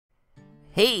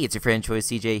Hey, it's your friend Choice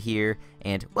CJ here,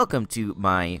 and welcome to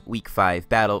my Week 5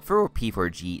 battle for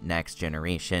P4G Next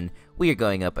Generation. We are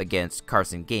going up against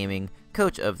Carson Gaming,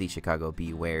 coach of the Chicago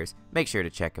Bewears. Make sure to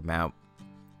check him out.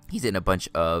 He's in a bunch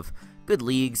of good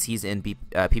leagues. He's in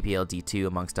PPL D2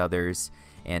 amongst others,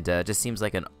 and just seems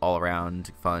like an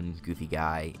all-around fun, goofy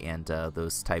guy, and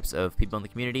those types of people in the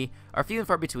community are few and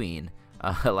far between.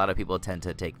 A lot of people tend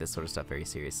to take this sort of stuff very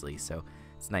seriously, so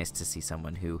it's nice to see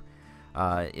someone who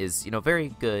is, very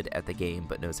good at the game,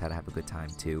 but knows how to have a good time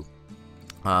too.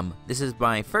 This is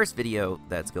my first video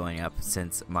that's going up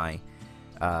since my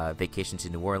vacation to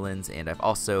New Orleans, and I've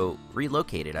also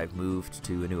relocated. I've moved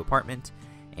to a new apartment,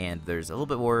 and there's a little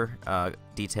bit more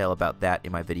detail about that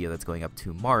in my video that's going up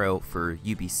tomorrow for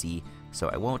UBC, so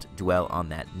I won't dwell on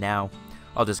that now.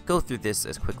 I'll just go through this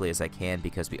as quickly as I can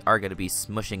because we are going to be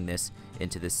smushing this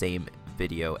into the same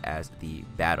video as the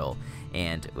battle,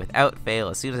 and without fail,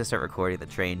 as soon as I start recording, the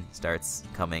train starts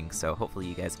coming, so hopefully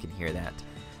you guys can hear that.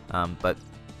 But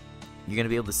you're going to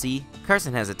be able to see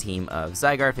Carson has a team of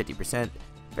Zygarde 50%,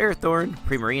 Ferrothorn,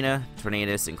 Primarina,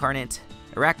 Tornadus Incarnate,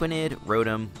 Araquanid,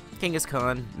 Rotom,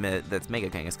 Kangaskhan, that's Mega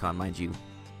Kangaskhan mind you,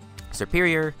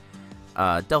 Serperior,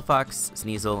 Delphox,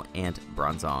 Sneasel, and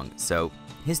Bronzong. So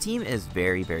his team is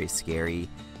very, very scary.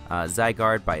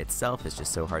 Zygarde by itself is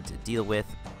just so hard to deal with.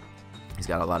 He's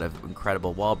got a lot of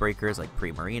incredible wall breakers like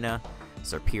Primarina,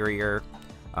 Serperior,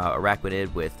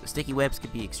 Araquanid with sticky webs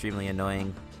could be extremely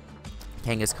annoying.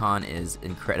 Kangaskhan is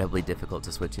incredibly difficult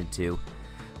to switch into,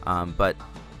 but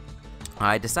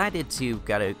I decided to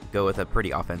go with a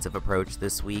pretty offensive approach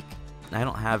this week. I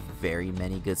don't have very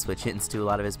many good switch-ins to a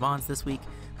lot of his mons this week,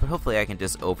 but hopefully I can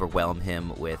just overwhelm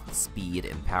him with speed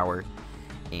and power,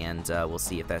 and we'll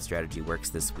see if that strategy works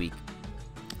this week.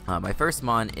 My first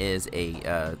mon is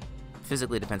a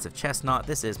physically defensive Chestnut.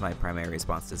 This is my primary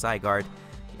response to Zygarde.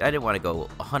 I didn't want to go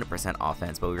 100%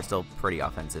 offense, but we were still pretty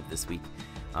offensive this week.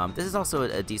 This is also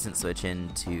a decent switch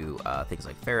into things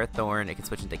like Ferrothorn. It can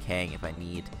switch into Kang if I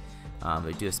need.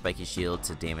 We do a Spiky Shield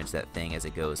to damage that thing as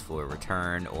it goes for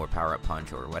Return or Power Up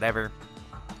Punch or whatever.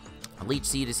 Leech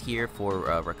Seed is here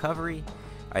for recovery.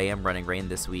 I am running Rain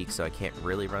this week, so I can't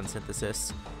really run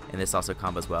Synthesis, and this also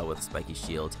combos well with Spiky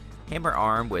Shield. Hammer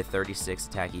Arm with 36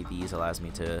 attack EVs allows me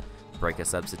to break a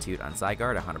substitute on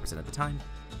Zygarde 100% of the time.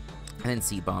 And then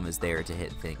Seed Bomb is there to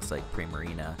hit things like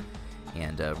Primarina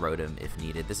and Rotom if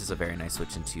needed. This is a very nice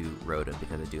switch into Rotom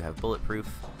because I do have Bulletproof.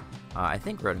 I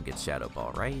think Rotom gets Shadow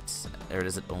Ball, right? Or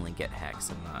does it only get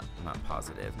Hex? I'm not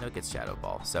positive. No, it gets Shadow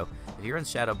Ball. So if he runs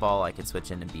Shadow Ball, I can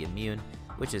switch in and be immune,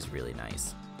 which is really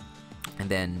nice. And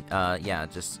then, yeah,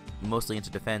 just mostly into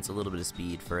defense, a little bit of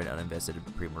speed for an uninvested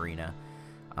Primarina,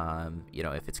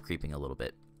 if it's creeping a little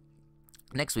bit.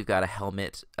 Next, we've got a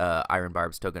Helmet Iron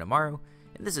Barbs Togedemaru,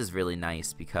 and this is really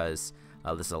nice because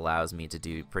this allows me to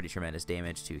do pretty tremendous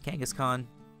damage to Kangaskhan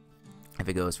if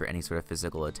it goes for any sort of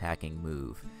physical attacking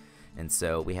move. And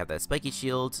so we have that Spiky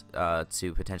Shield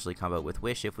to potentially combo with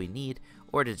Wish if we need,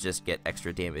 or to just get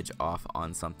extra damage off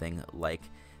on something like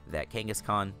that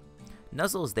Kangaskhan.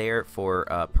 Nuzzle is there for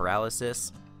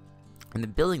Paralysis. And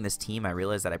then building this team, I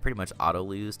realized that I pretty much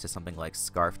auto-lose to something like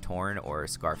Scarf Torn or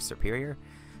Scarf Serperior.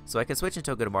 So I can switch in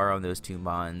Togedemaru on those two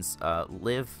mons,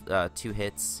 live 2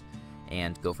 hits,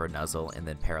 and go for a Nuzzle, and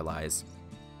then paralyze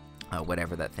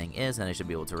whatever that thing is, and I should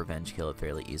be able to revenge kill it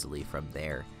fairly easily from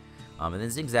there. And then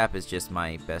Zing Zap is just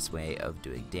my best way of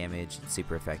doing damage. It's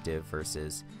super effective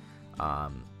versus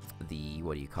the,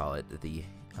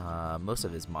 most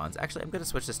of his mons. Actually, I'm going to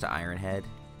switch this to Iron Head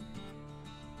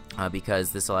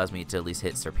because this allows me to at least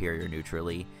hit Serperior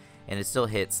neutrally. And it still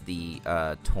hits the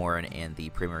Torn and the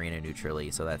Primarina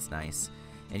neutrally, so that's nice.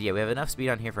 And yeah, we have enough speed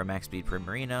on here for max speed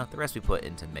Primarina. The rest we put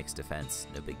into mixed defense,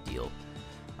 no big deal.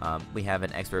 We have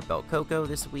an Expert Belt Coco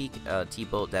this week,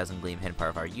 T-Bolt, Dazzling Gleam, Hidden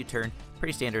Power Fire, U-Turn.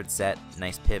 Pretty standard set,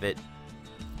 nice pivot.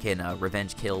 Can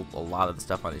revenge kill a lot of the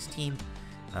stuff on his team,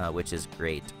 which is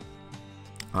great.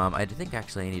 I think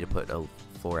actually I need to put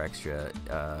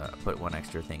put one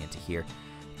extra thing into here.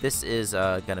 This is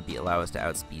going to allow us to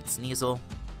outspeed Sneasel,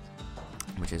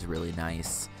 which is really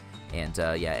nice. And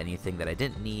yeah, anything that I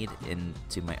didn't need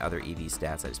into my other EV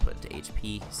stats, I just put into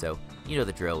HP. So you know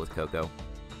the drill with Coco.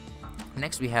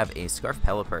 Next we have a Scarf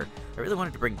Pelipper. I really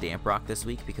wanted to bring Damp Rock this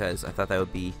week because I thought that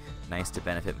would be nice to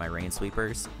benefit my Rain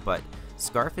Sweepers, but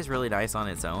Scarf is really nice on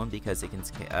its own because it can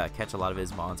catch a lot of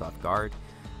his mons off guard.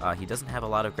 He doesn't have a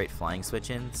lot of great flying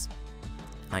switch-ins.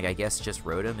 Like, I guess just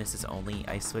Rotom is his only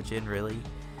ice switch-in, really.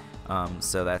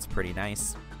 So that's pretty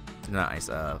nice. Not ice,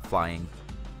 flying.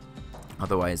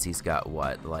 Otherwise, he's got,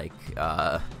 what, like,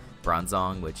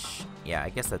 Bronzong, which, yeah, I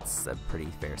guess that's a pretty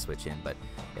fair switch in, but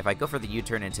if I go for the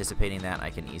U-turn anticipating that, I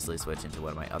can easily switch into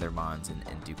one of my other mons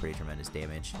and do pretty tremendous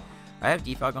damage. I have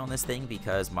Defog on this thing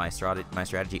because my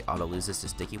strategy auto-loses to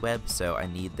Sticky Web, so I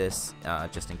need this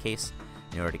just in case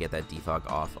in order to get that Defog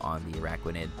off on the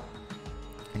Araquanid.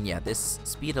 And yeah, this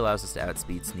speed allows us to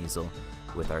outspeed Sneasel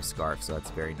with our Scarf, so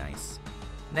that's very nice.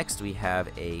 Next we have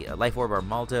a Life Orb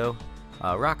Armaldo,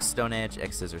 Rock, Stone Edge,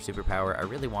 X Scissor Superpower. I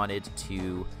really wanted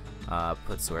to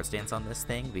put Swords Dance on this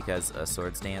thing because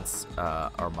Swords Dance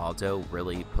Armaldo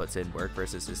really puts in work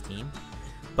versus his team.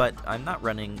 But I'm not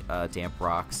running Damp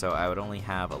Rock, so I would only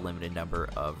have a limited number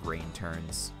of rain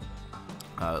turns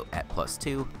at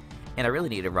 +2. And I really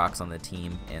needed rocks on the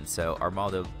team, and so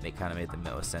Armaldo kind of made the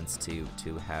most sense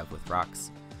to have with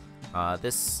rocks.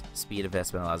 This speed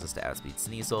investment allows us to outspeed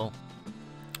Sneasel,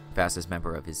 fastest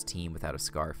member of his team without a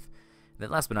Scarf. And then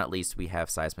last but not least, we have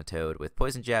Seismitoad with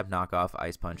Poison Jab, Knockoff,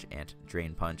 Ice Punch, and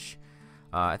Drain Punch.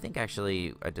 I think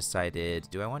actually I decided,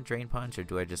 do I want Drain Punch or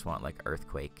do I just want like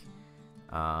Earthquake?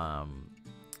 I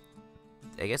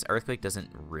guess Earthquake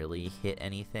doesn't really hit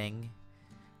anything.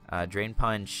 Drain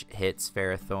Punch hits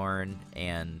Ferrothorn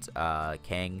and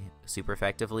Kang super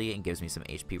effectively and gives me some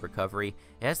HP recovery.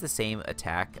 It has the same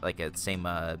attack, like the same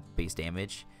base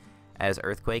damage as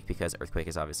Earthquake because Earthquake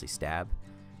is obviously stab.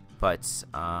 But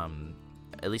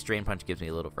at least Drain Punch gives me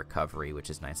a little recovery, which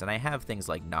is nice. And I have things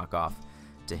like Knockoff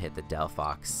to hit the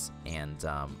Delphox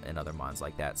and other mons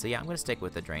like that. So yeah, I'm going to stick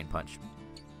with the Drain Punch.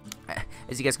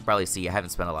 As you guys can probably see, I haven't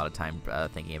spent a lot of time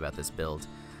thinking about this build.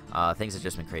 Things have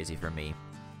just been crazy for me.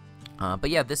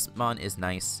 But yeah, this mon is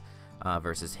nice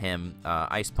versus him.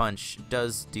 Ice Punch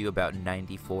does do about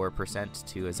 94%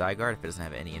 to a Zygarde if it doesn't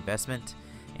have any investment.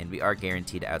 And we are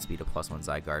guaranteed to outspeed a +1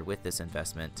 Zygarde with this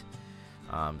investment.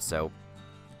 So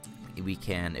we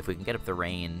can, if we can get up the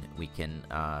rain, we can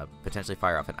potentially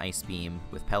fire off an Ice Beam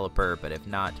with Pelipper, but if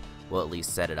not, we'll at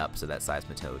least set it up so that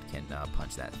Seismitoad can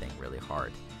punch that thing really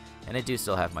hard. And I do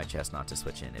still have my Chestnut to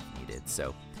switch in if needed.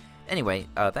 So anyway,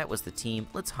 that was the team.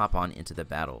 Let's hop on into the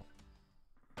battle.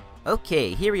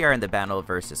 Okay, here we are in the battle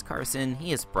versus Carson.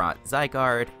 He has brought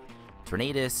Zygarde,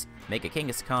 Tornadus, Mega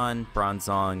Kangaskhan,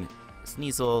 Bronzong,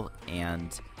 Sneasel,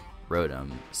 and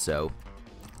Rotom. So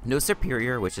no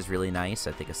Superior, which is really nice.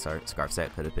 I think a Scarf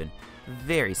set could have been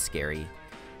very scary.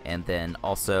 And then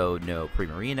also no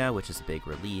Primarina, which is a big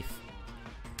relief.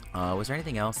 Was there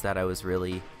anything else that I was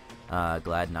really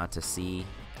glad not to see?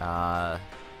 No,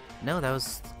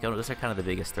 those are kind of the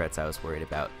biggest threats I was worried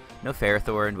about. No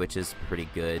Ferrothorn, which is pretty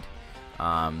good.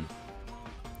 I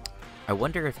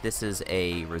wonder if this is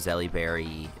a Roselli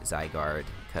Berry Zygarde,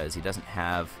 because he doesn't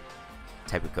have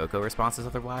Tapu Koko responses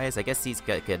otherwise. I guess he's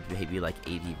got maybe like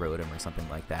 80 Rotom or something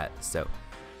like that, so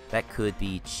that could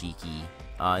be cheeky.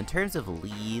 In terms of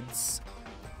leads,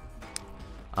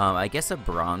 I guess a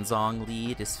Bronzong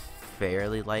lead is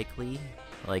fairly likely.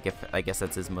 Like, I guess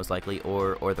that's his most likely,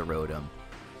 or the Rotom.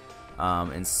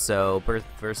 And so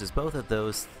versus both of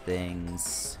those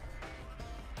things,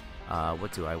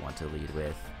 what do I want to lead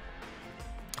with?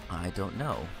 I don't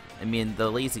know. I mean,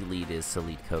 the lazy lead is to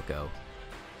lead Koko.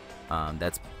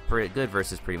 That's pretty good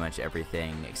versus pretty much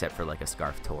everything except for like a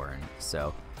Scarf Torn.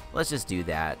 So let's just do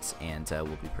that, and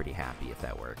we'll be pretty happy if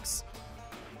that works.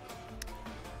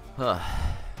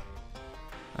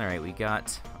 Alright, we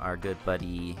got our good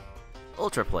buddy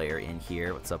Ultra Player in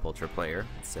here. What's up, Ultra Player?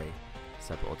 Let's say,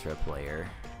 what's up, Ultra Player?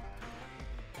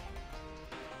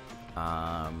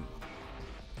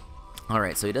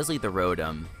 Alright, so he does lead the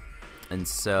Rotom. And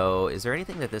so, is there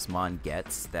anything that this Mon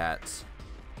gets that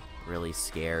really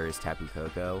scares Tapu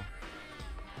Koko?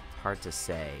 Hard to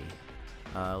say.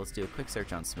 Let's do a quick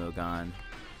search on Smogon.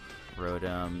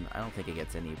 Rotom, I don't think it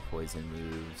gets any poison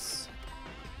moves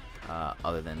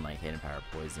other than like Hidden Power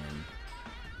Poison.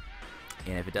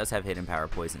 And if it does have Hidden Power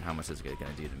Poison, how much is it going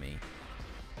to do to me?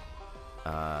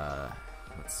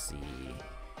 Let's see.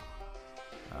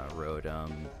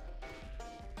 Rotom.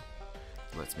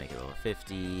 Let's make it a level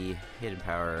 50. Hidden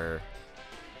Power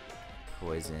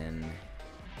Poison.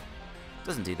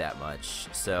 Doesn't do that much.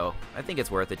 So I think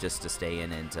it's worth it just to stay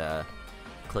in and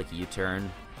click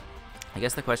U-turn. I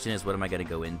guess the question is, what am I going to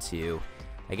go into?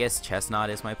 I guess Chestnut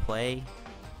is my play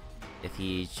if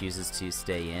he chooses to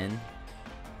stay in.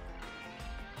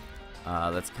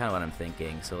 That's kind of what I'm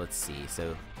thinking. So let's see.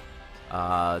 So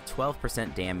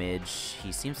 12% damage.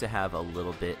 He seems to have a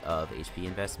little bit of HP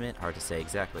investment. Hard to say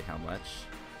exactly how much.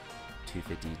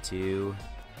 252.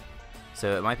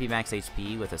 So it might be max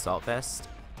HP with Assault Vest.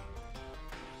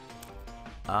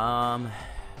 Let's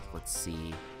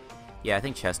see. Yeah, I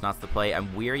think Chestnut's the play.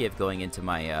 I'm weary of going into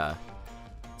my,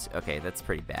 okay, that's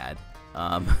pretty bad.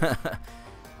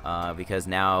 because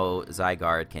now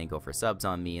Zygarde can go for subs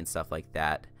on me and stuff like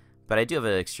that. But I do have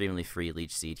an extremely free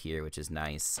Leech Seed here, which is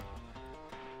nice.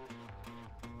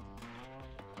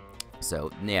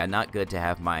 So, yeah, not good to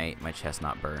have my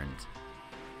Chestnut burned.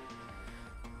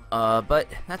 But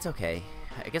that's okay.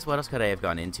 I guess what else could I have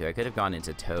gone into? I could have gone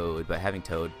into Toad, but having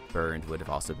Toad burned would have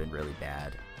also been really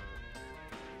bad.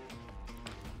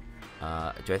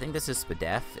 Do I think this is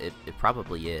Spadef? It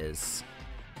probably is.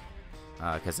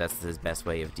 Because that's his best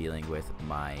way of dealing with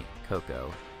my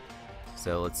Koko.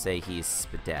 So let's say he's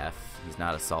Spadef. He's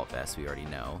not Assault Vest, we already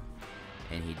know.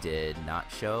 And he did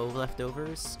not show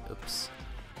leftovers. Oops.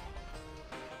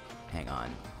 Hang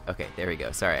on. Okay, there we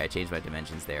go. Sorry, I changed my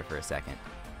dimensions there for a second.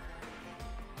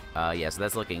 Yeah, so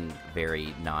that's looking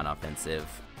very non-offensive.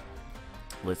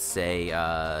 Let's say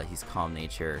he's Calm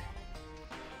Nature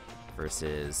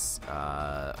versus...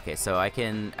 okay, so I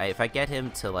can... if I get him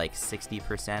to like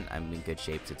 60%, I'm in good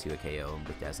shape to 2 a KO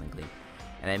with Dazzling Gleam.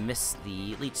 And I miss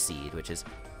the Leech Seed, which is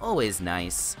always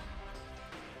nice.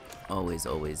 Always,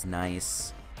 always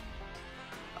nice.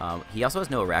 He also has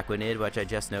no Araquanid, which I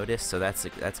just noticed, so that's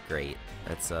great.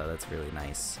 That's really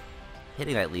nice.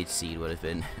 Hitting that Leech Seed would have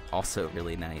been also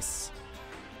really nice.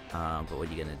 But what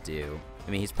are you gonna do?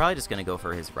 I mean, he's probably just gonna go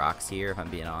for his rocks here, if I'm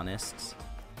being honest.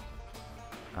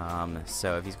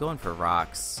 So if he's going for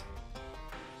rocks,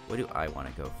 what do I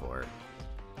want to go for?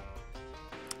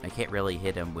 I can't really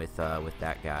hit him with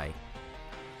that guy.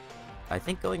 I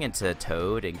think going into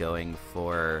Toad and going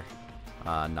for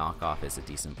knockoff is a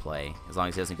decent play, as long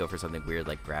as he doesn't go for something weird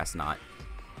like Grass Knot.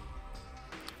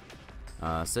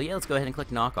 So yeah, let's go ahead and click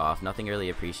knockoff. Nothing really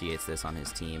appreciates this on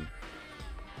his team.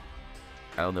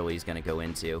 I don't know what he's going to go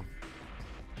into.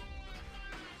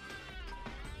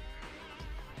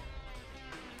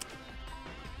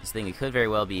 This thing, it could very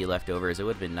well be leftovers. It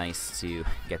would have been nice to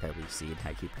get that Leech Seed.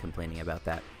 I keep complaining about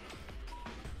that.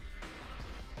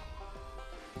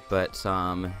 But,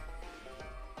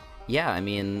 yeah, I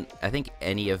mean, I think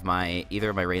either of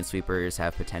my Rain Sweepers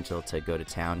have potential to go to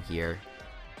town here.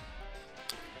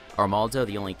 Armaldo,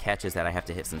 the only catch is that I have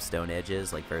to hit some Stone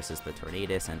Edges, like versus the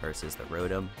Tornadus and versus the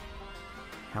Rotom.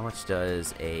 How much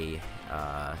does a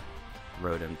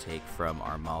Rotom take from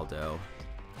Armaldo?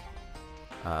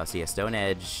 So yeah, Stone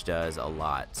Edge does a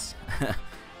lot.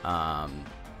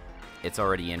 It's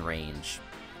already in range,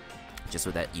 just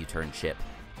with that U-turn chip,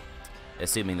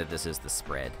 assuming that this is the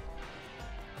spread.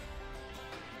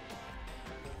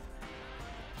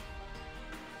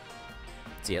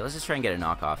 So yeah, let's just try and get a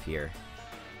knockoff here.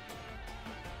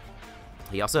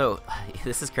 He also,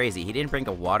 this is crazy, he didn't bring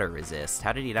a Water Resist.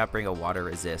 How did he not bring a Water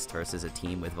Resist versus a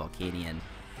team with Volcanion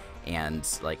and,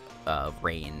 like,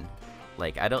 Rain?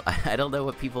 Like, I don't know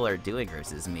what people are doing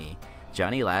versus me.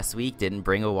 Johnny last week didn't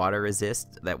bring a Water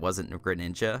Resist that wasn't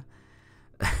Greninja.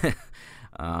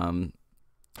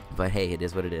 But hey, it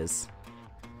is what it is.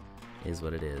 It is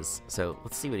what it is. So,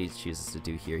 let's see what he chooses to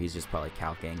do here. He's just probably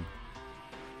calcing.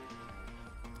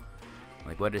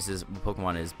 Like, what is his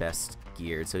Pokemon is best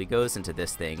geared? So he goes into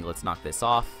this thing. Let's knock this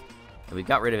off. And we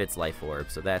got rid of its Life Orb,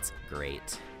 so that's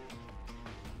great.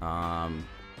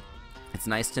 It's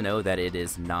nice to know that it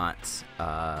is not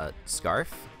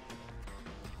Scarf.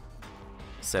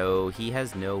 So he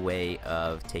has no way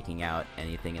of taking out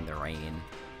anything in the rain.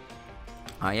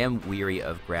 I am weary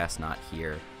of Grass Knot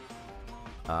here.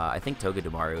 I think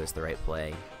Togedemaru is the right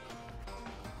play.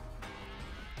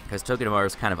 Because Togedemaru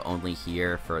is kind of only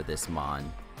here for this Mon.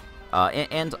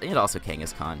 And also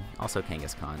Kangaskhan. Also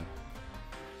Kangaskhan.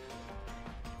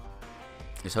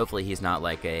 Just hopefully he's not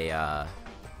like an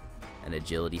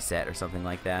agility set or something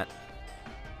like that.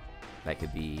 That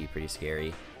could be pretty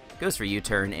scary. Goes for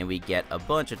U-turn and we get a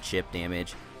bunch of chip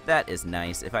damage. That is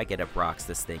nice. If I get a Brox,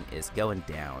 this thing is going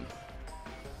down.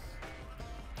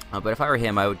 But if I were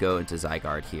him, I would go into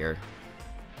Zygarde here.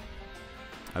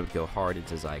 I would go hard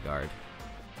into Zygarde.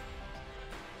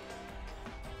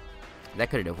 That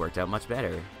couldn't have worked out much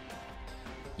better.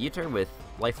 U-turn with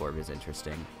Life Orb is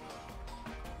interesting.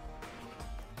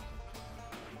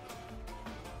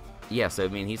 Yeah, so I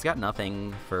mean, he's got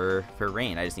nothing for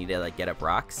Rain. I just need to like get up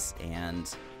rocks,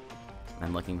 and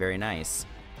I'm looking very nice.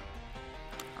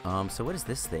 So what does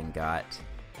this thing got?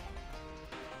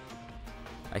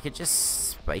 I could just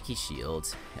Spiky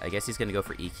Shield. I guess he's gonna go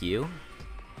for EQ.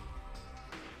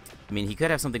 I mean, he could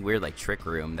have something weird like Trick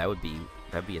Room. That'd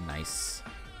be a nice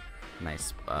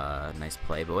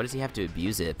play. But what does he have to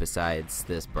abuse it besides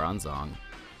this Bronzong?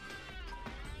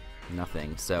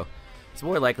 Nothing. So it's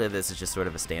more likely that this is just sort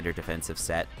of a standard defensive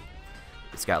set.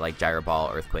 It's got like Gyro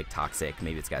Ball, Earthquake, Toxic.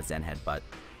 Maybe it's got Zen Headbutt.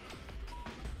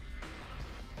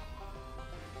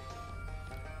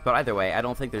 But either way, I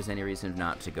don't think there's any reason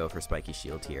not to go for Spiky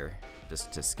Shield here,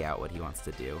 just to scout what he wants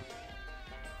to do.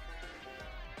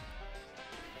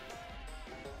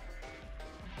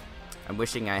 I'm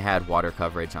wishing I had water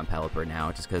coverage on Pelipper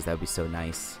now, just because that would be so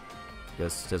nice.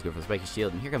 Does go for the Spiky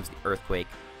Shield, and here comes the Earthquake.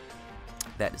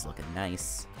 That is looking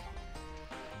nice.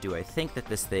 Do I think that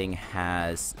this thing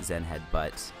has Zen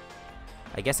Headbutt?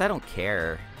 I guess I don't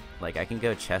care. Like, I can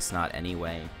go Chestnut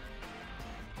anyway.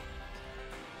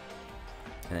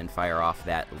 And then fire off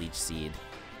that Leech Seed.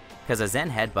 Because a Zen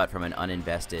Headbutt from an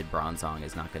uninvested Bronzong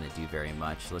is not going to do very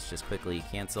much. Let's just quickly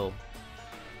cancel.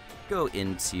 Go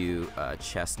into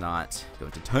Chestnut. Go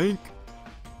into Tank.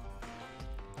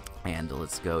 And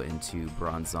let's go into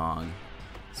Bronzong.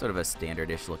 Sort of a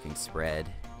standard-ish looking spread.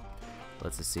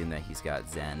 Let's assume that he's got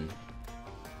Zen.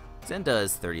 Zen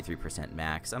does 33%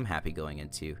 max. I'm happy going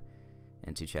into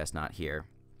Chestnut here.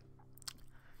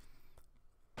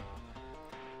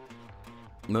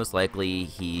 Most likely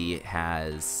he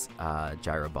has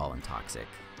Gyro Ball and Toxic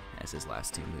as his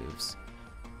last two moves.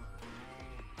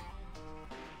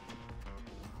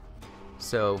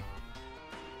 So,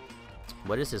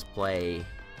 what is his play?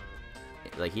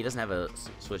 Like, he doesn't have a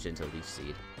switch into Leech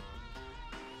Seed.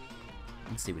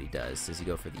 Let's see what he does. Does he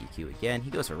go for the EQ again? He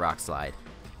goes for Rock Slide.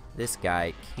 This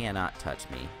guy cannot touch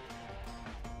me.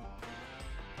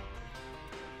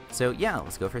 So yeah,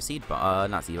 let's go for Seed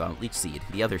Bomb. Not Seed Bomb, Leech Seed.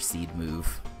 The other Seed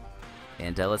move.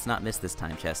 And let's not miss this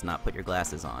time, Chestnut. Put your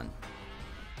glasses on.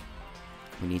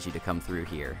 We need you to come through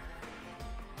here.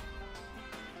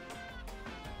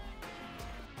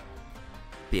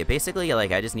 But yeah, basically,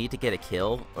 like, I just need to get a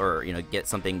kill, or, you know, get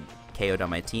something KO'd on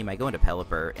my team. I go into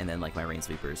Pelipper, and then, like, my Rain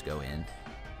Sweepers go in.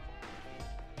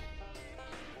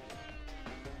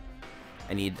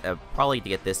 I need probably to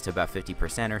get this to about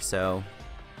 50% or so.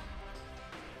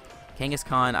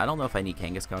 Kangaskhan, I don't know if I need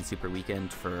Kangaskhan Super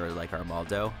Weekend for, like,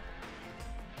 Armaldo.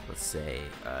 Let's say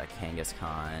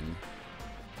Kangaskhan,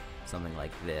 something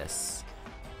like this.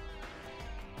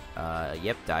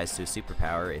 Yep, dies to a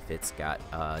superpower if it's got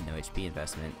no HP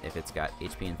investment. If it's got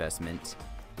HP investment,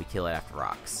 we kill it after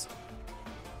rocks.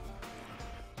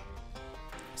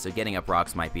 So getting up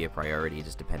rocks might be a priority,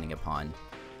 just depending upon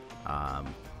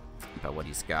about what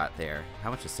he's got there.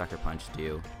 How much does Sucker Punch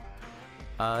do?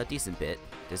 Decent bit.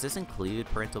 Does this include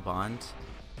Parental Bond?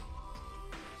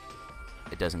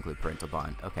 It does include Parental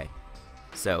Bond. Okay.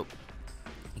 So,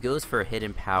 he goes for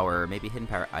Hidden Power, maybe Hidden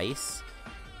Power Ice?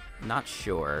 Not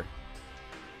sure.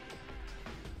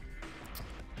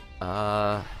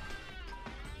 Could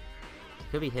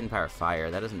be Hidden Power Fire.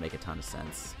 That doesn't make a ton of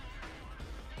sense.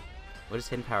 What is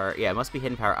Hidden Power? Yeah, it must be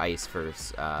Hidden Power Ice for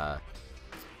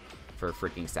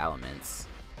freaking Salamence.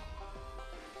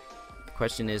 The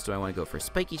question is, do I want to go for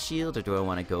Spiky Shield, or do I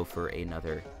want to go for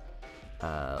another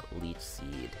Leech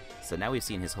Seed? So now we've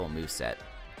seen his whole moveset.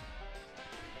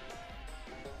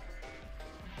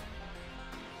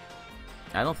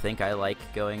 I don't think I like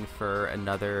going for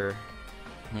another...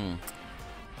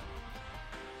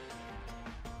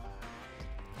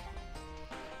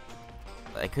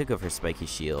 I could go for Spiky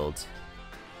Shield.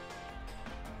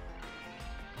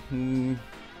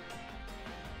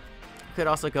 Could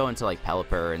also go into, like,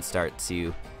 Pelipper and start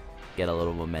to get a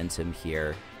little momentum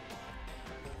here.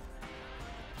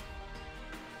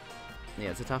 Yeah,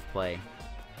 it's a tough play.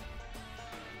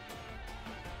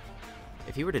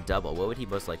 If he were to double, what would he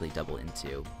most likely double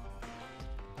into?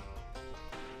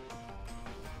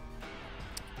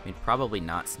 I mean, probably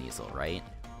not Sneasel, right?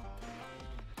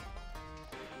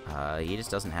 He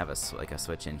just doesn't have a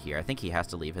switch in here. I think he has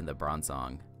to leave in the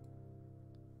Bronzong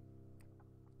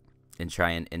and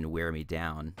try and wear me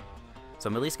down. So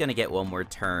I'm at least going to get one more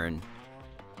turn.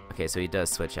 Okay, so he does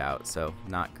switch out, so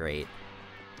not great.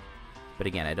 But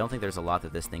again, I don't think there's a lot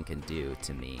that this thing can do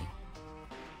to me.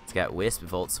 It's got Wisp,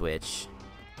 Volt Switch.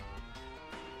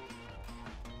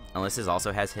 Unless this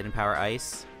also has Hidden Power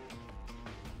Ice.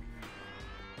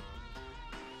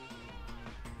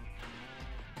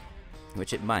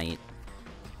 Which it might.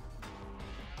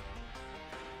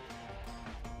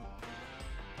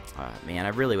 Man, I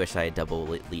really wish I had double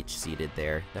Leech Seeded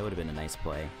there. That would have been a nice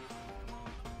play.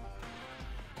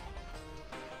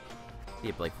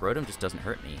 Yeah, but like, Rotom just doesn't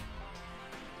hurt me.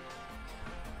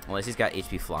 Unless he's got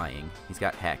HP Flying. He's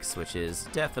got Hex, which is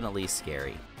definitely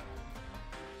scary.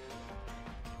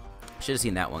 Should have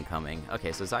seen that one coming.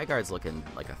 Okay, so Zygarde's looking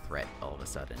like a threat all of a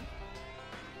sudden.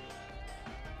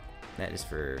 That is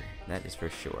for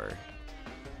sure.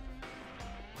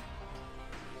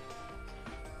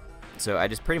 So I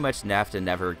just pretty much have to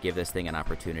never give this thing an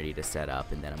opportunity to set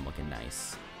up, and then I'm looking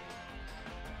nice.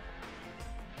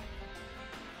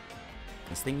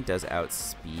 This thing does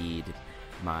outspeed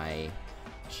my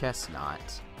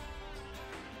Chestnut.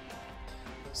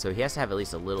 So he has to have at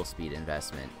least a little speed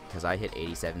investment, because I hit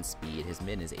 87 speed, his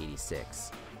min is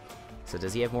 86. So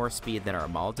does he have more speed than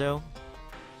Armaldo?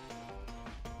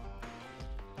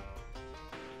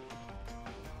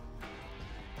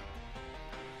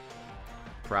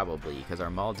 Probably, because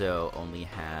Armaldo only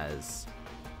has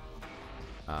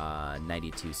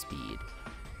 92 speed.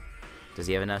 Does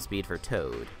he have enough speed for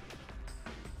Toad?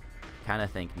 Kinda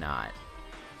think not.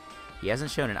 He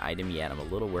hasn't shown an item yet. I'm a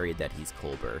little worried that he's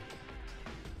Colbur.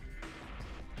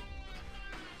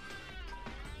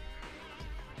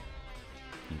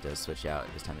 He does switch out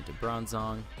this time into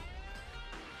Bronzong.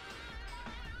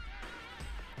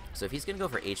 So if he's gonna go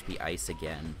for HP Ice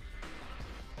again,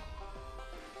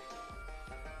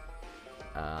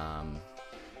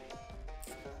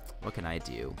 what can I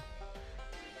do?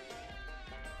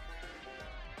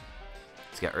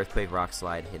 He's got Earthquake, Rock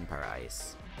Slide, Hidden Power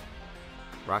Ice.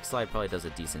 Rock Slide probably does a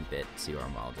decent bit to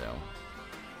Armaldo.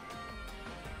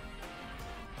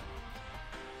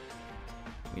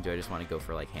 I mean, do I just want to go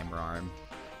for like Hammer Arm?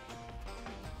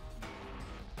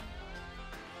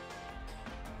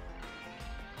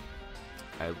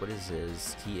 What is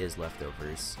his? He is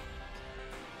Leftovers.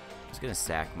 I'm just gonna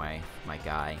sack my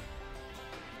guy.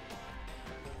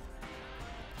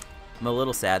 I'm a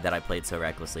little sad that I played so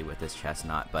recklessly with this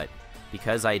Chestnut, but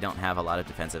because I don't have a lot of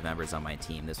defensive members on my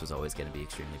team, this was always going to be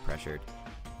extremely pressured.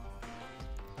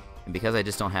 And because I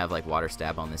just don't have like Water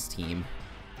Stab on this team,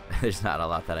 there's not a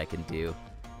lot that I can do.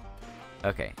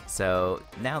 Okay, so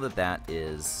now that that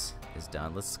is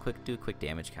done, let's do a quick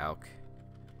damage calc.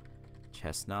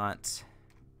 Chestnut,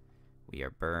 we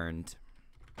are burned.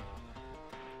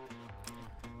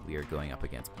 We are going up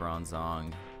against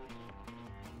Bronzong.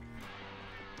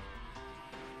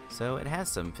 So it has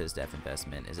some Phys Def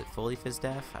investment. Is it fully Phys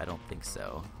Def? I don't think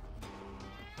so.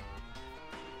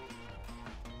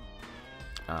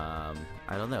 I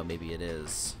don't know. Maybe it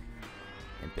is.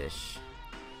 Impish.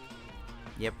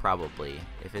 Yep, probably.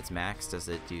 If it's max, does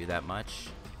it do that much?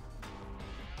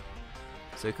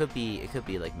 So it could be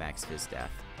like max Phys Def.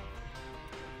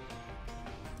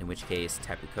 In which case,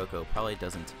 Tapu Koko probably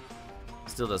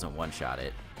still doesn't one-shot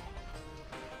it.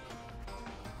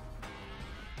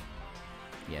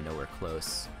 Yeah, nowhere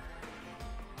close.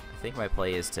 I think my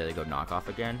play is to go knock off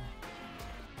again.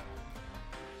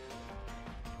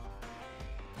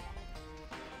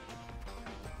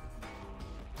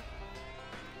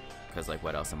 Because, like,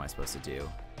 what else am I supposed to do?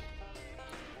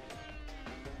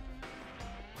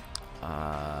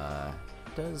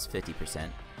 Does 50%.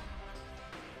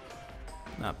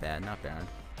 Not bad, not bad.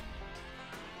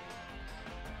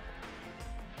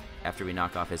 After we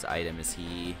knock off his item, is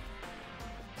he...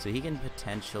 So he can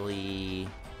potentially...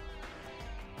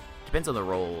 Depends on the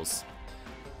rolls.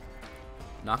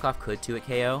 Knockoff could 2-hit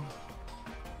KO.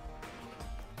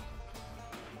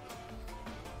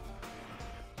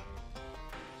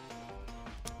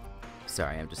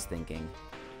 Sorry, I'm just thinking.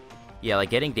 Yeah,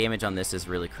 like getting damage on this is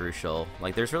really crucial.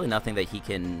 Like there's really nothing that he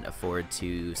can afford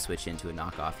to switch into a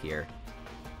knockoff here.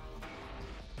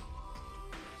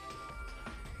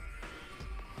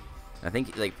 I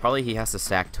think like probably he has to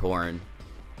sack Torn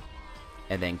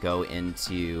and then go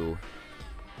into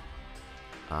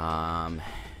I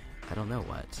don't know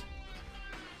what.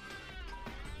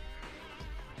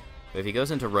 But if he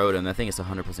goes into Rotom, I think it's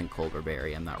 100% Colbur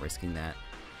Berry. I'm not risking that.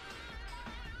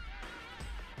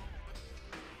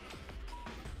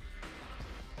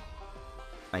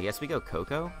 I guess we go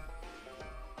Coco.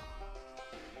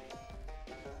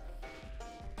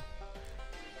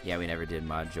 Yeah, we never did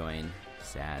mod join.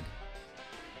 Sad.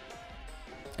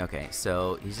 Okay,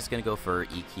 so he's just gonna go for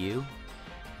EQ.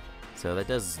 So that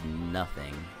does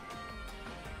nothing.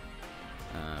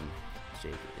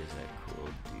 Jake is a cool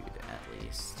dude, at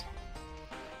least.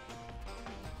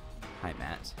 Hi,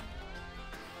 Matt.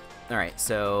 Alright,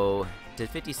 so did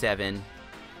 57.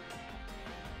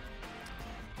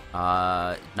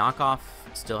 Knockoff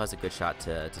still has a good shot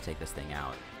to take this thing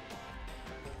out.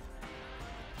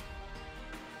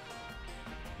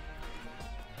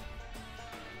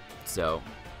 So,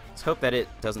 let's hope that it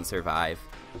doesn't survive.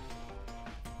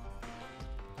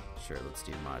 Sure, let's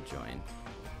do mod join.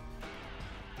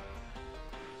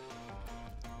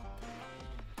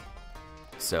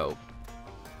 So,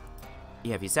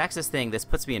 yeah, if he sacks this thing, this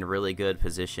puts me in a really good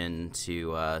position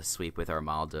to sweep with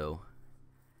Armaldo.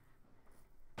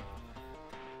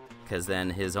 Because then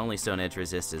his only Stone Edge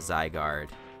resist is Zygarde.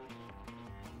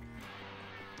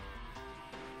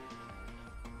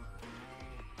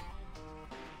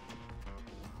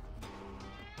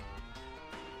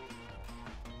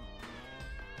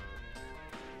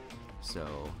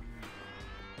 So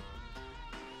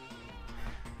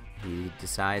He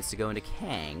decides to go into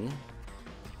Kang,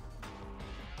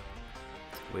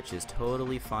 which is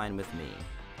totally fine with me.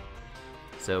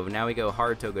 So now we go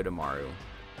hard Togedemaru.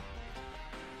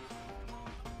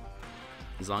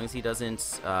 As long as he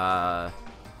doesn't... a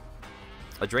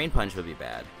Drain Punch would be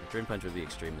bad. A Drain Punch would be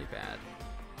extremely bad.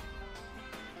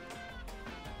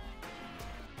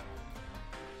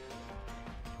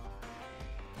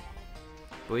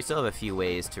 But we still have a few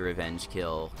ways to revenge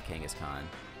kill Kangaskhan.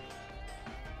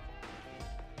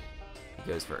 He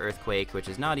goes for Earthquake, which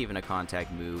is not even a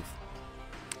contact move.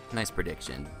 Nice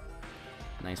prediction.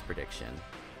 Nice prediction.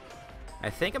 I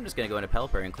think I'm just going to go into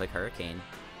Pelipper and click Hurricane.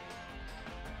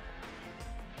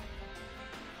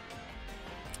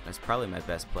 That's probably my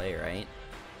best play, right?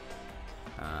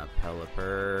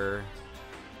 Pelipper.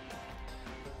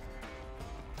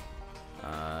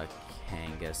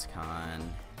 Kangaskhan.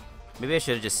 Maybe I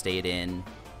should have just stayed in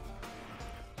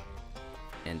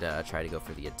and try to go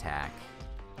for the attack.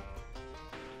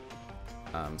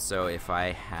 So if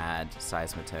I had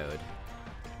Seismitoad,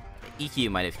 EQ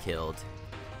might have killed.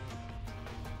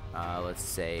 Let's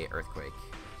say Earthquake.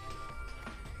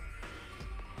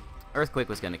 Earthquake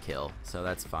was going to kill, so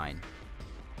that's fine.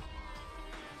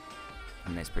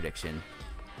 Nice prediction.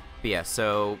 But yeah,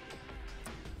 so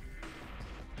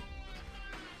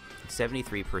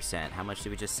 73%. How much did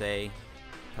we just say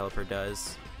Pelipper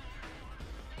does?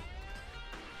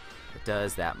 It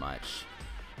does that much.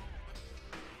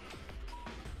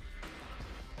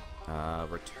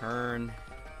 Return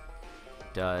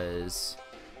does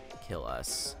kill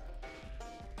us.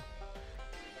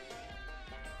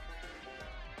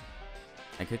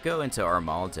 I could go into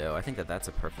Armaldo. I think that that's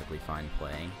a perfectly fine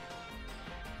play.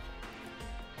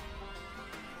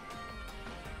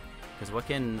 Because what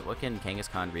can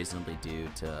Kangaskhan reasonably do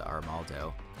to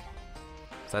Armaldo?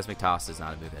 Seismic Toss is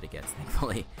not a move that it gets,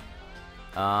 thankfully.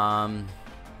 Yeah,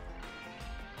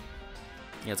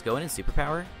 let's go in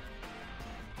Superpower.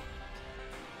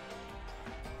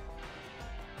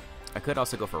 I could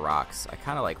also go for Rocks. I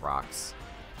kind of like Rocks.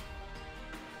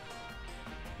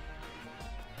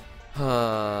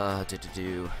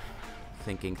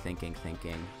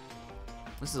 Thinking.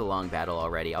 This is a long battle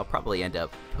already. I'll probably end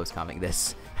up post-comming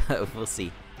this. We'll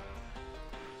see.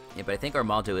 Yeah, but I think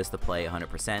Armaldo is the play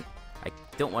 100%. I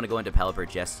don't want to go into Pelipper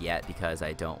just yet because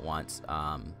I don't want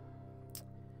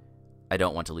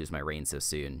to lose my reign so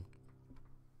soon.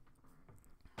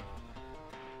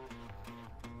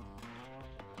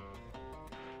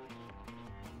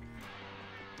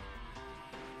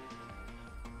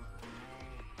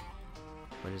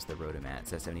 What is the Rotom at?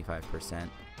 It's at 75%.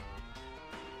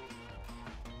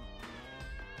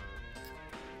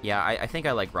 Yeah, I think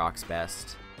I like Rocks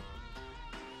best.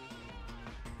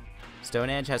 Stone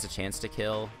Edge has a chance to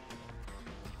kill.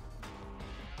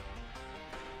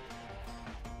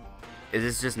 It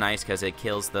is just nice because it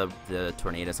kills the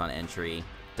Tornadus on entry,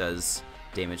 does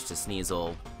damage to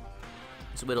Sneasel,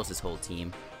 just whittles his whole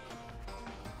team.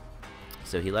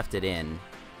 So he left it in.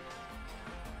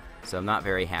 So I'm not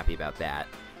very happy about that.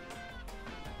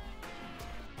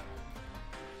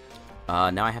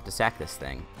 Now I have to sack this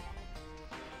thing.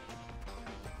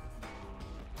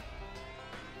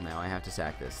 Now I have to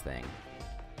sack this thing.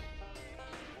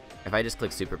 If I just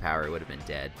clicked Superpower, it would have been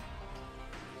dead.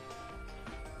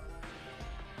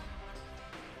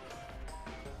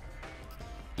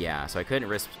 Yeah, so I couldn't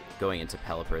risk going into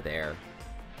Pelipper there.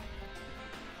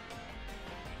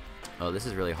 Oh, this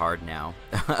is really hard now.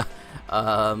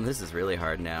 This is really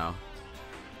hard now.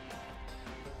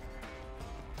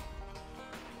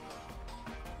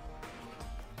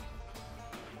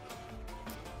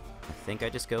 I think I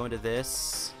just go into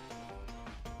this,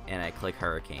 and I click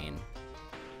Hurricane.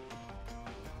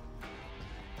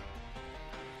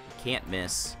 Can't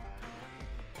miss.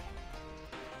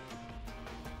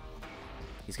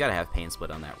 He's got to have Pain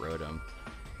Split on that Rotom.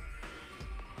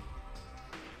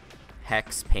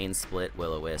 Hex, Pain Split,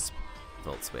 Will-O-Wisp,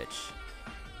 Volt Switch.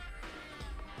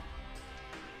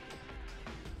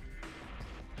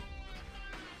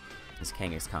 This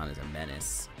Kangaskhan is a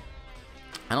menace.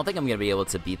 I don't think I'm going to be able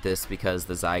to beat this because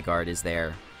the Zygarde is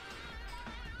there.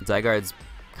 Zygarde's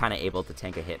kind of able to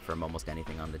tank a hit from almost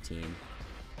anything on the team.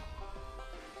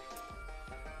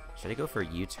 Should I go for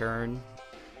U-turn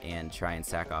and try and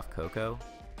sack off Coco?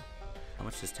 How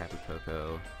much does Tapu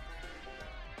Koko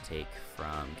take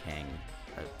from Kang?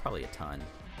 Probably a ton.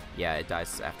 Yeah, it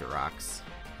dies after Rocks.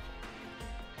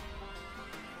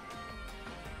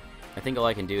 I think all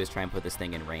I can do is try and put this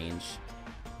thing in range.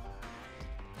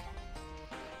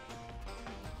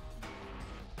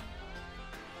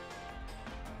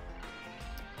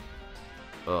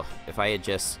 Ugh, if I had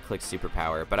just clicked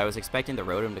Superpower, but I was expecting the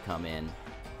Rotom to come in.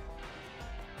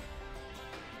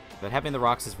 But having the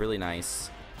rocks is really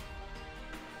nice.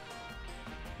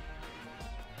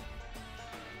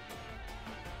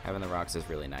 Having the rocks is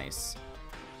really nice.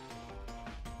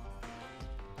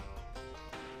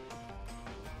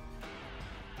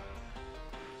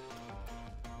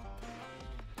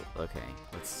 Okay,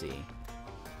 let's see.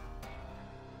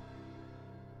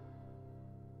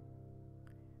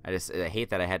 I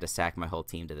hate that I had to sack my whole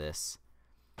team to this.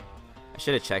 I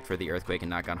should have checked for the Earthquake and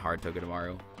not gone hard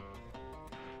Togedemaru.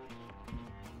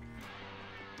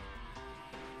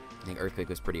 I think Earthquake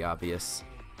was pretty obvious.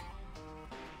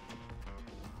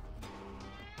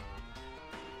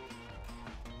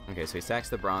 Okay, so he sacks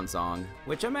the Bronzong,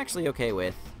 which I'm actually okay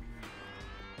with.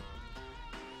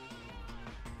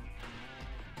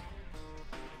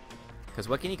 Because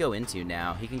what can he go into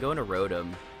now? He can go into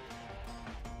Rotom.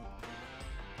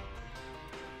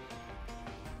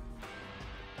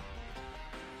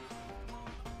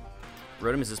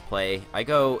 Rotom is his play. I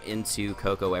go into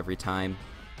Koko every time.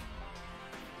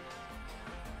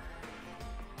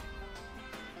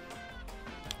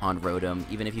 On Rotom,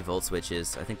 even if he Volt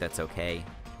Switches, I think that's okay.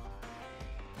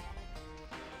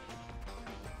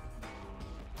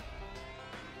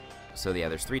 So yeah,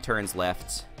 there's 3 turns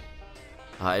left.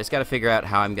 I just gotta figure out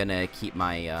how I'm gonna keep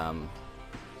my,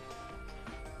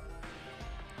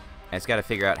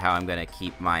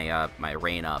 my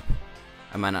rain up.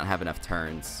 I might not have enough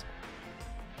turns.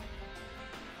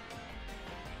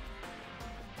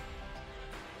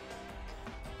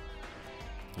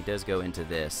 He does go into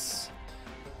this.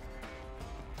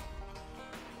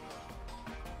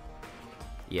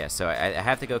 Yeah, so I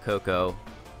have to go Koko.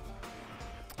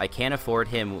 I can't afford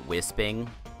him Wisping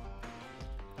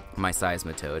my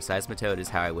Seismitoad. Seismitoad is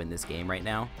how I win this game right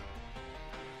now.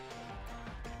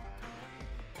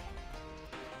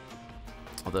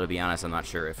 Although, to be honest, I'm not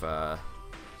sure if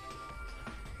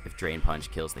Drain Punch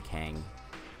kills the Kang.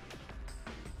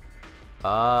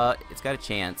 It's got a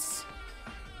chance.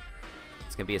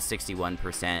 It's gonna be a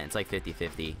 61%. It's like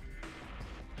 50-50.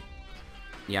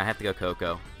 Yeah, I have to go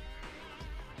Koko.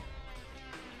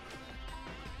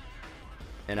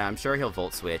 And I'm sure he'll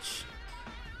Volt Switch.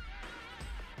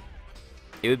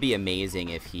 It would be amazing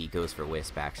if he goes for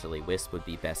Wisp, actually. Wisp would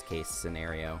be best case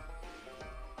scenario.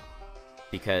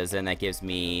 Because then that gives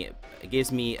me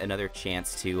another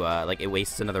chance to, like, it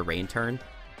wastes another Rain turn.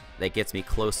 That gets me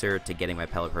closer to getting my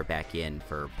Pelipper back in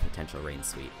for potential Rain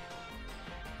Sweep.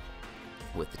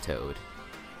 With the Toad.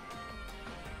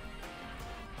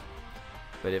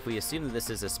 But if we assume that this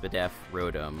is a Spadef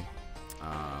Rotom,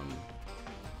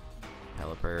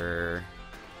 Pelipper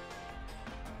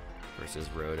versus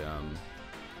Rotom.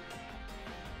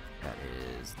 That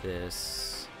is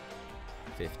this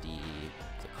 50.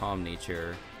 It's a Calm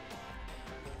Nature.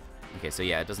 Okay, so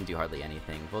yeah, it doesn't do hardly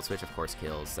anything. Volt Switch, of course,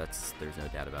 kills. There's no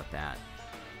doubt about that.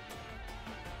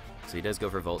 So he does go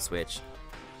for Volt Switch.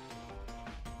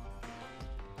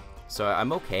 So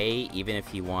I'm okay, even if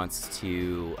he wants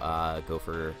to go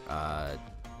for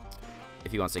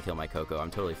if he wants to kill my Koko. I'm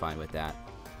totally fine with that.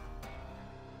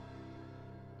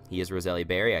 He is Roselli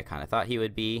Berry. I kind of thought he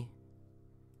would be.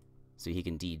 So he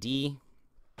can DD.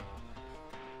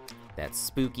 That's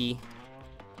spooky.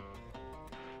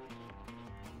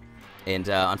 And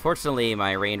unfortunately,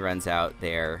 my rain runs out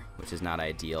there, which is not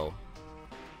ideal.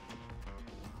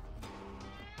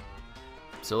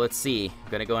 So let's see.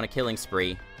 I'm going to go on a killing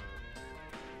spree.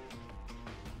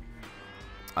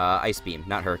 Ice Beam,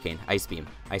 not Hurricane. Ice Beam.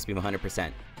 Ice Beam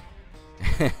 100%.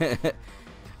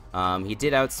 He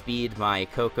did outspeed my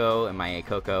Koko, and my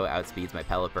Koko outspeeds my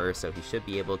Pelipper, so he should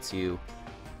be able to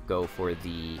go for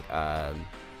the...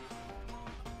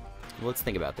 let's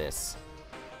think about this.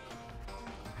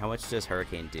 How much does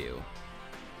Hurricane do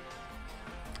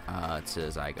to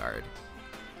Zygarde?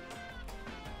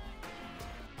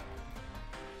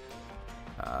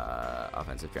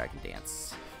 Offensive Dragon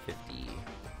Dance, 50.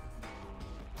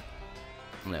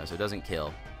 No, so it doesn't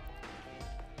kill.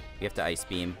 You have to Ice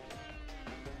Beam.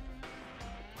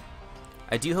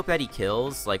 I do hope that he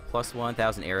kills. Like, plus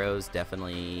 1,000 arrows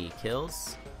definitely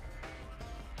kills.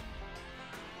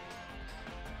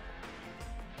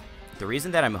 The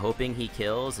reason that I'm hoping he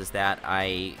kills is that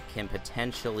I can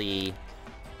potentially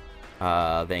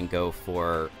then go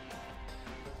for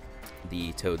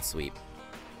the Toad Sweep.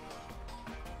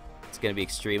 It's going to be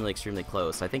extremely, extremely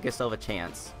close. I think I still have a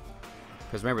chance.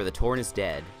 Because remember, the Torn is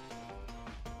dead.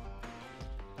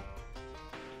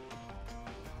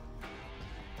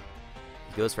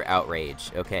 He goes for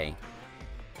Outrage. Okay.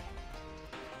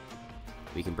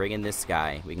 We can bring in this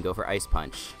guy. We can go for Ice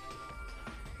Punch.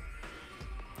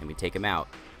 And we take him out.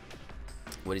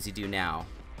 What does he do now?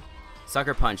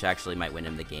 Sucker Punch actually might win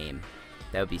him the game.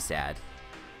 That would be sad.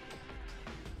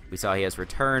 We saw he has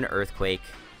Return, Earthquake.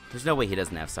 There's no way he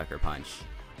doesn't have Sucker Punch.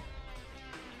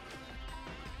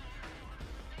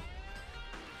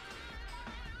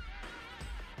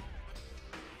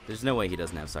 There's no way he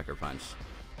doesn't have Sucker Punch.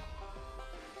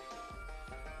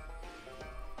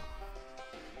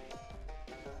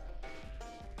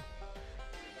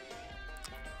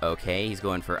 Okay, he's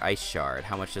going for Ice Shard.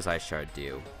 How much does Ice Shard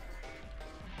do?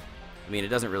 I mean, it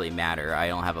doesn't really matter. I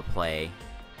don't have a play.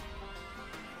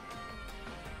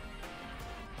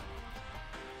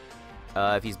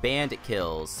 If he's banned, it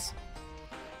kills.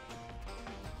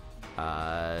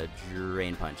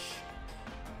 Drain Punch.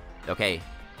 Okay,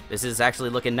 this is actually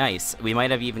looking nice. We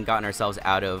might have even gotten ourselves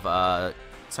out of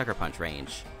Sucker Punch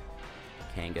range.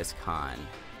 Kangaskhan.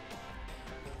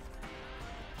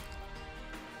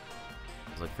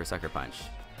 Look for Sucker Punch.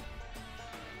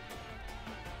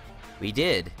 We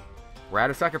did. We're out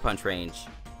of Sucker Punch range.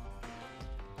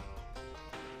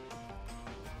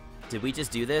 Did we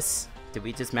just do this? Did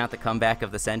we just mount the comeback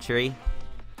of the century?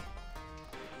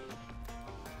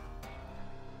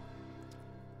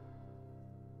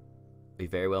 We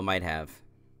very well might have.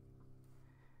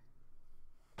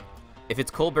 If it's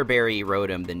Colberberry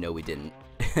Rotom, then no, we didn't.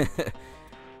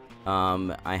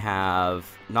 I have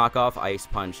Knockoff, Ice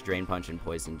Punch, Drain Punch, and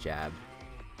Poison Jab.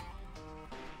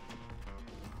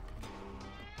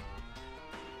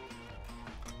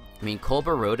 I mean,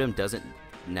 Colbur Rotom doesn't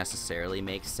necessarily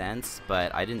make sense,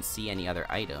 but I didn't see any other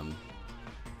item.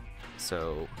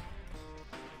 So,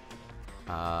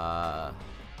 it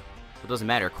doesn't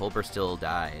matter. Colbur still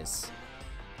dies.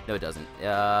 No, it doesn't.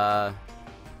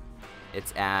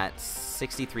 It's at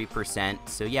 63%,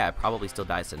 so yeah, it probably still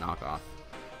dies to Knockoff.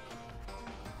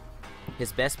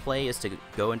 His best play is to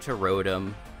go into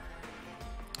Rotom,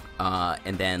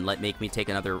 and then make me take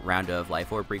another round of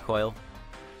Life Orb Recoil.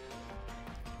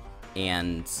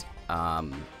 And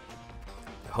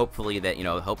hopefully that,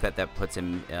 hope that puts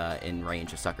him in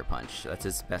range of Sucker Punch. That's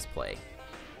his best play.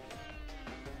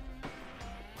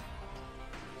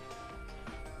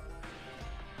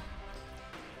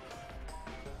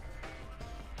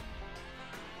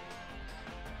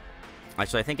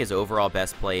 Actually, I think his overall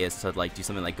best play is to do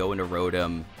something like go into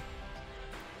Rotom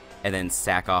and then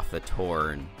sack off the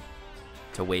Torn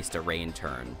to waste a Rain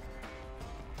turn.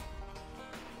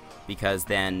 Because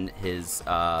then his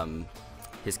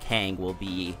Kang will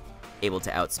be able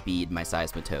to outspeed my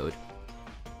Seismitoad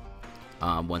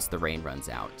once the Rain runs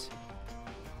out.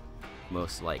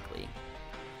 Most likely.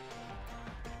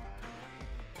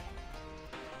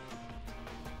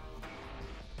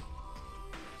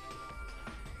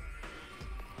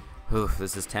 Oof,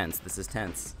 this is tense. This is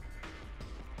tense.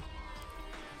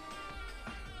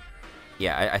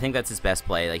 Yeah, I think that's his best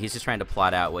play. Like, he's just trying to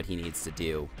plot out what he needs to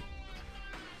do.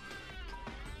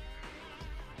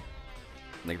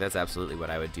 Like, that's absolutely what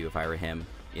I would do if I were him.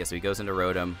 Yeah, so he goes into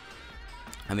Rotom.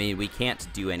 I mean, we can't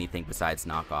do anything besides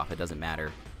Knockoff. It doesn't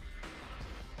matter.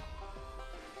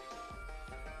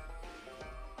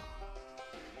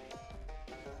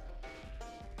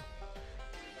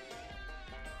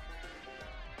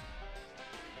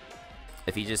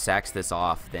 If he just sacks this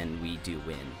off, then we do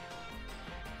win.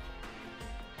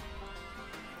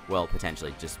 Well,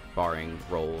 potentially, just barring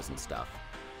rolls and stuff.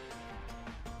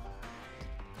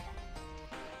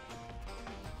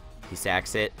 He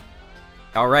sacks it.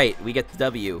 Alright, we get the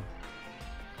W.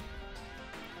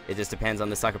 It just depends on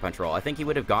the Sucker Punch roll. I think he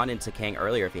would have gone into Kang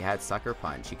earlier if he had Sucker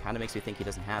Punch. He kind of makes me think he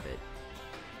doesn't have it.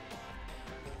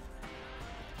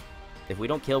 If we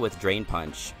don't kill with Drain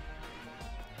Punch,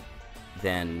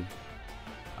 then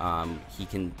he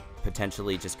can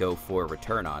potentially just go for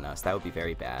Return on us. That would be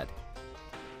very bad.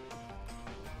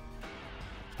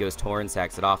 He goes Torn,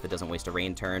 sacks it off. That doesn't waste a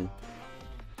Rain turn.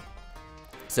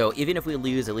 So even if we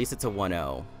lose, at least it's a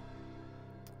 1-0.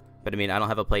 But I mean, I don't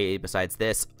have a play besides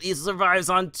this. He survives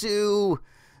on 2!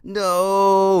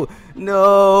 No!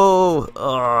 No!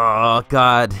 Oh,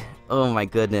 God. Oh, my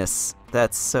goodness.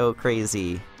 That's so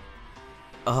crazy.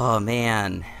 Oh,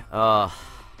 man. Oh.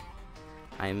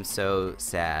 I'm so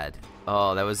sad.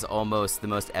 Oh, that was almost the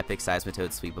most epic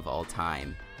Seismitoad sweep of all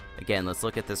time. Again, let's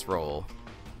look at this roll.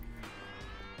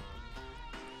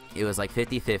 It was like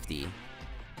 50-50.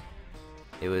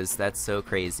 That's so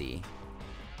crazy.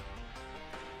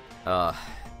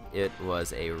 It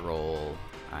was a roll,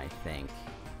 I think.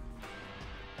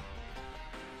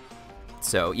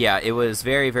 So, yeah, it was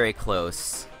very, very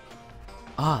close.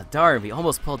 Oh, darn, we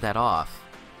almost pulled that off.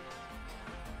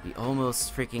 We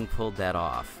almost freaking pulled that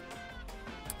off.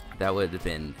 That would have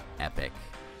been epic.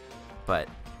 But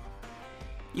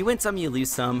you win some, you lose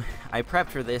some. I prepped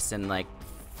for this in like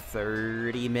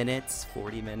 30 minutes,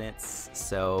 40 minutes.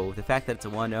 So the fact that it's a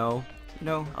 1-0, you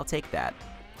know, I'll take that.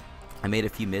 I made a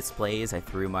few misplays. I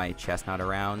threw my chestnut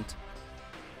around.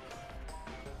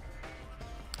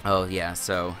 Oh, yeah,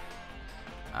 so,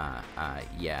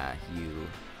 yeah,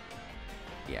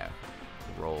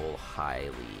 roll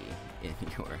highly in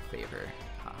your favor.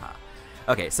 Haha.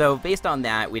 Okay, so based on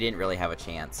that, we didn't really have a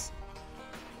chance.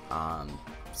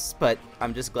 But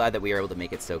I'm just glad that we were able to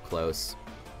make it so close.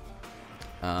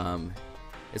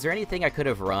 Is there anything I could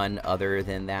have run other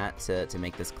than that to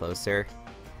make this closer?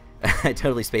 I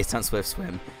totally spaced on Swift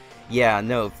Swim. Yeah,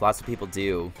 no, lots of people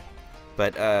do.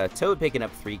 But Toad picking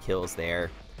up 3 kills there.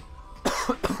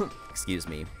 Excuse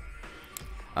me.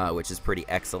 Which is pretty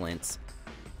excellent.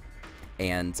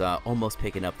 And almost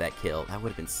picking up that kill. That would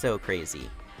have been so crazy.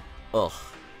 Ugh.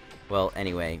 Well,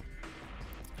 anyway.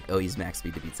 Oh, use max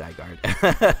speed to beat side guard.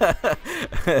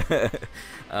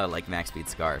 Like max speed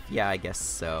scarf. Yeah, I guess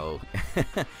so.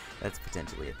 That's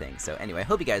potentially a thing. So anyway, I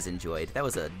hope you guys enjoyed. That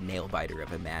was a nail-biter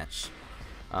of a match.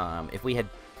 If we had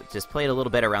just played a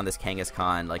little bit around this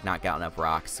Kangaskhan, like not gotten up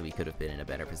rocks, we could have been in a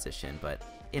better position. But,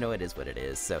 you know, it is what it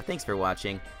is. So thanks for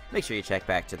watching. Make sure you check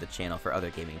back to the channel for other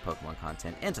gaming Pokemon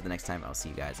content. And until the next time, I'll see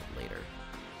you guys later.